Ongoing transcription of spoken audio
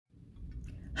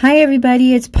Hi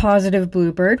everybody, it's Positive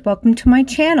Bluebird. Welcome to my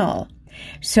channel.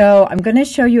 So I'm going to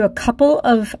show you a couple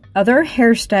of other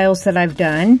hairstyles that I've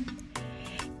done.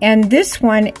 And this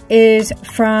one is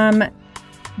from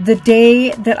the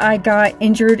day that I got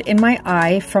injured in my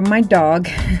eye from my dog.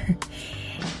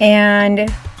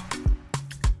 And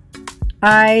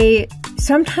I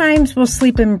sometimes will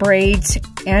sleep in braids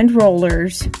and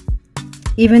rollers.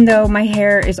 Even though my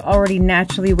hair is already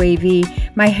naturally wavy,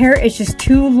 my hair is just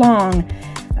too long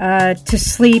to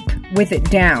sleep with it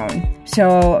down.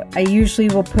 So I usually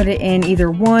will put it in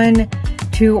either 1,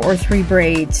 2, or 3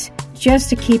 braids just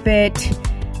to keep it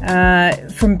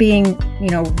from being,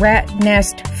 rat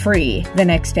nest free the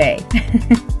next day.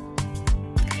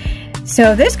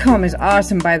 So this comb is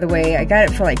awesome, by the way. I got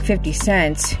it for like 50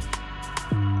 cents.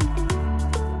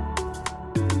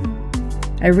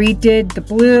 I redid the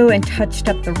blue and touched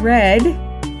up the red.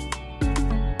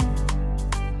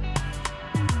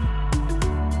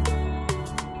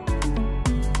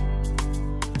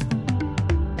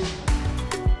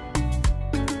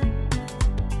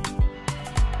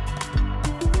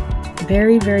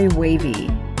 Very, very wavy.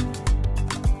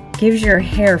 Gives your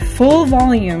hair full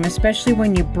volume, especially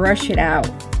when you brush it out.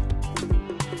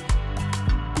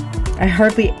 I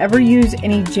hardly ever use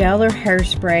any gel or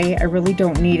hairspray. I really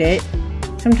don't need it.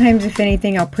 Sometimes, if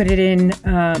anything, I'll put it in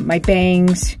my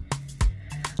bangs.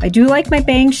 I do like my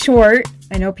bangs short.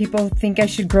 I know people think I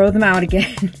should grow them out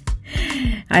again.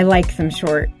 I like them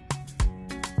short.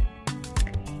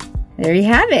 There you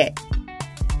have it.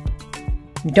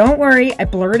 Don't worry, I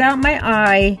blurred out my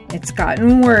eye. It's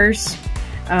gotten worse.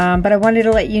 But I wanted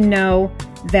to let you know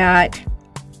that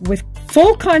with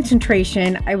full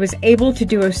concentration, I was able to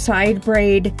do a side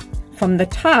braid from the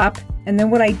top. And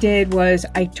then what I did was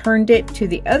I turned it to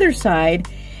the other side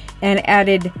and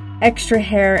added extra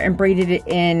hair and braided it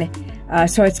in.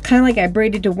 So it's kind of like I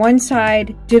braided to one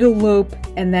side, did a loop,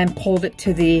 and then pulled it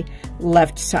to the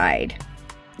left side.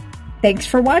 Thanks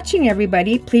for watching,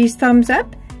 everybody. Please thumbs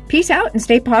up. Peace out and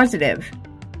stay positive.